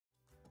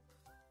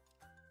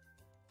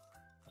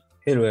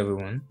Hello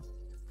everyone,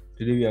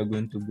 today we are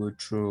going to go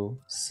through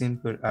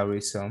simple array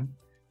sum,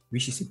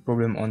 which is a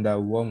problem under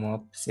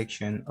warm-up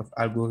section of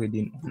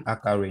algorithm on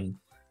HackerRank.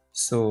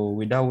 So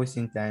without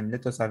wasting time,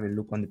 let us have a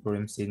look on the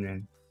problem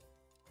statement.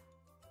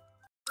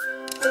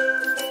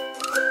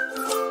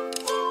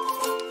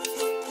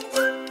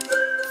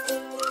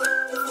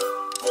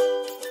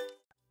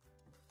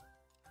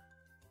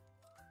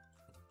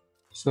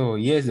 So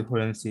here's the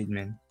problem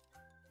statement.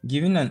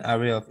 Given an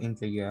array of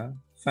integer,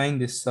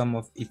 find the sum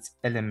of its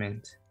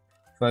element.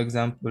 For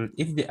example,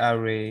 if the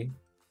array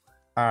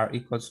r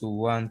equals to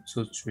 1,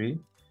 2, 3,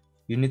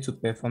 you need to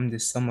perform the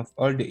sum of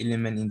all the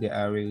elements in the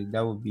array.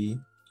 That would be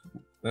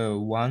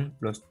 1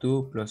 plus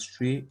 2 plus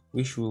 3,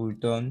 which will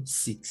return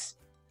 6.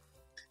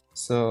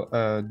 So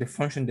the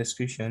function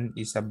description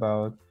is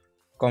about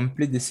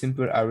complete the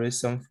simple array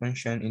sum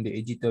function in the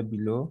editor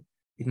below.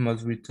 It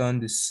must return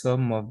the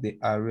sum of the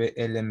array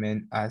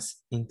element as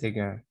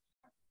integer.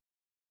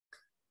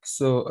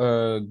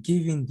 So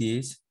given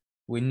this,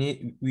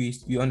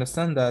 we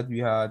understand that we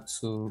have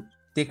to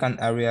take an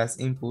array as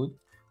input,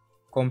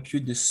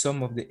 compute the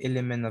sum of the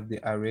element of the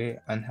array,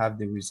 and have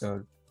the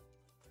result.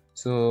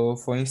 So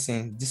for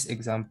instance,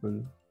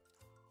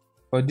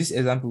 for this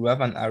example, we have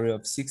an array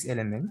of 6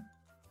 elements,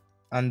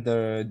 and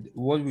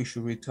what we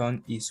should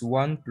return is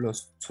 1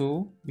 plus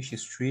 2, which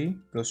is 3,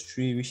 plus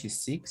 3, which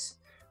is 6,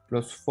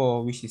 plus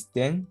 4, which is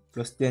 10,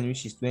 plus 10,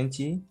 which is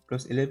 20,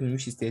 plus 11,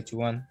 which is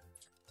 31.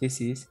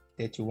 This is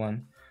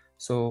 31.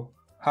 So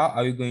how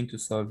are we going to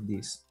solve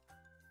this?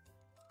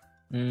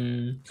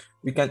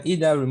 We can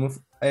either remove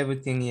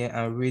everything here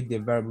and read the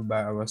variable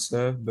by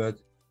ourselves, but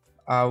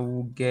I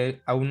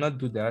will not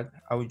do that.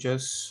 I will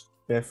just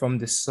perform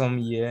the sum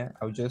here.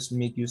 I'll just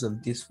make use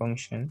of this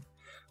function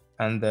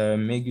and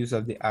make use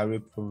of the array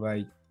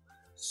provide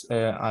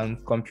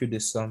and compute the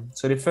sum.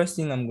 So the first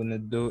thing I'm gonna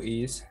do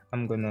is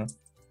I'm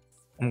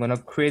gonna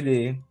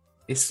create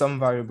a sum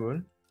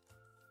variable,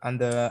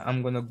 and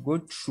I'm gonna go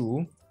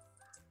through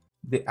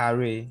the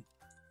array,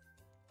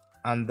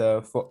 and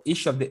for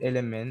each of the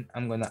element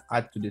I'm gonna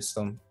add to the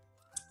sum,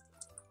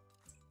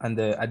 and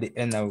at the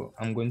end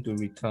I'm going to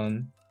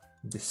return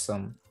the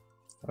sum.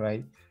 All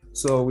right,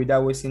 so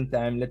without wasting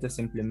time, let us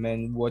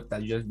implement what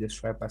I just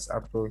described as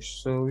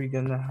approach. So we're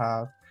gonna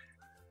have,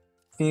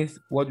 since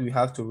what we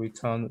have to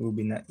return will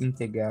be an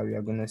integer, we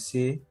are gonna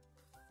say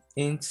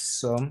int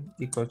sum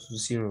equals to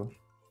 0,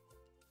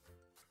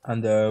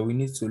 and we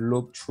need to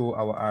loop through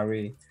our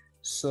array.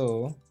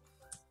 So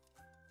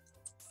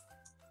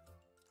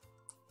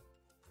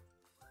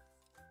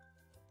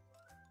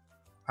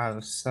our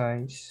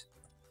size.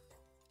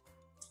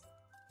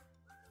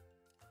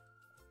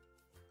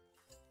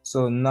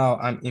 So now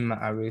I'm in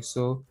my array.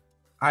 So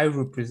I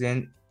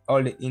represent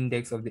all the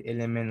index of the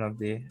element of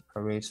the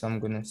array. So I'm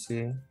gonna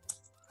say,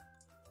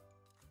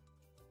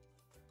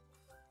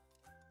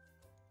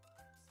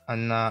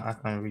 and now I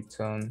can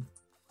return.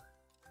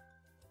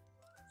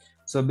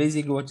 So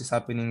basically what is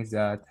happening is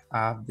that I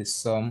have the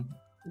sum,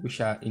 which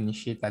I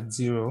initiate at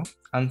 0,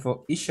 and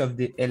for each of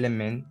the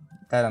element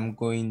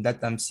that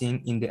I'm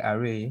seeing in the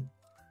array,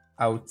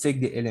 I will take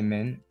the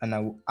element and I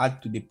will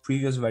add to the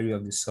previous value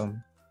of the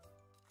sum,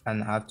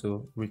 and I have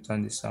to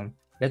return the sum.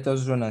 Let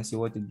us run and see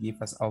what it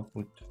gives as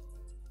output.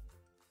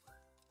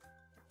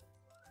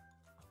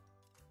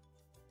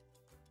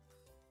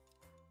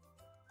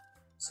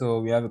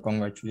 So we have a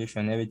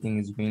congratulations, everything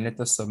is green. Let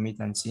us submit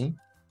and see.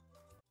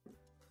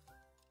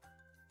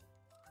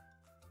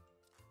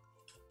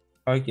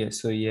 Okay,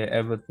 so yeah,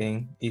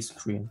 everything is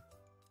green.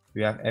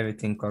 We have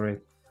everything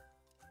correct.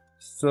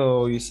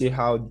 So you see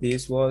how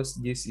this was.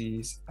 This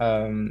is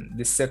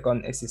the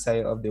second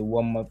exercise of the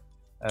warm-up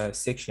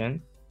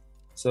section.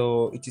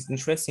 So it is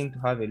interesting to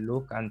have a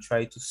look and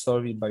try to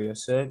solve it by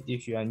yourself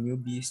if you are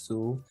newbies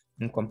to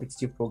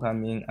competitive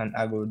programming and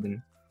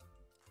algorithm.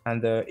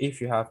 And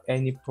if you have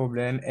any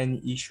problem,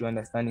 any issue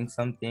understanding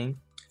something,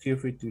 feel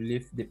free to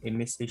leave a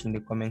message in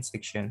the comment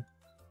section.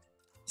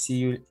 See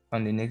you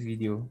on the next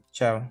video.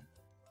 Ciao.